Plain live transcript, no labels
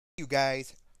You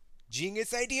guys,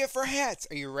 genius idea for hats.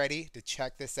 Are you ready to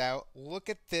check this out? Look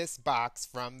at this box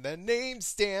from the name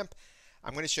stamp.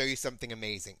 I'm going to show you something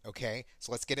amazing, okay?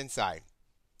 So let's get inside.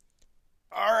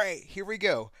 All right, here we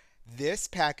go. This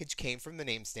package came from the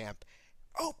name stamp.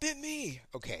 Open me.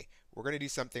 Okay, we're going to do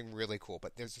something really cool,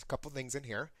 but there's a couple things in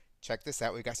here. Check this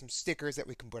out. We got some stickers that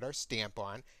we can put our stamp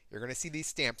on. You're going to see these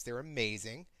stamps. They're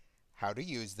amazing. How to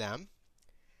use them.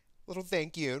 Little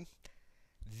thank you.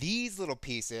 These little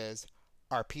pieces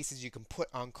are pieces you can put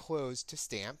on clothes to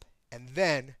stamp, and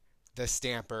then the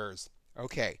stampers.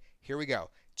 Okay, here we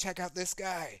go. Check out this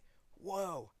guy.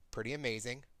 Whoa, pretty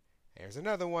amazing. There's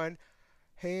another one.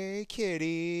 Hey,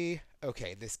 kitty.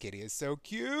 Okay, this kitty is so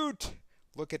cute.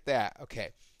 Look at that.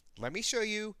 Okay, let me show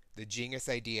you the genius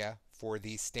idea for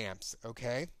these stamps,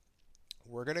 okay?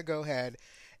 We're going to go ahead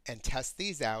and test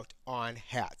these out on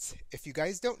hats. If you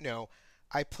guys don't know,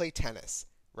 I play tennis,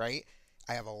 right?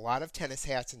 I have a lot of tennis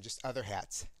hats and just other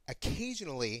hats.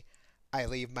 Occasionally, I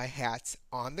leave my hats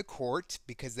on the court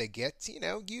because they get,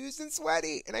 used and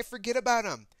sweaty, and I forget about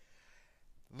them.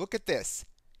 Look at this.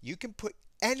 You can put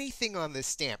anything on this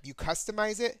stamp. You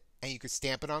customize it, and you can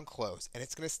stamp it on clothes, and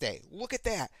it's going to stay. Look at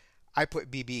that. I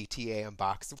put BBTA on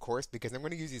box, of course, because I'm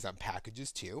going to use these on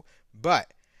packages too.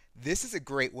 But this is a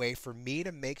great way for me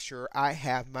to make sure I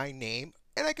have my name,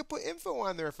 and I can put info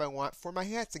on there if I want for my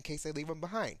hats in case I leave them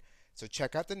behind. So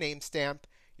check out the name stamp.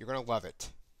 You're going to love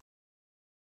it.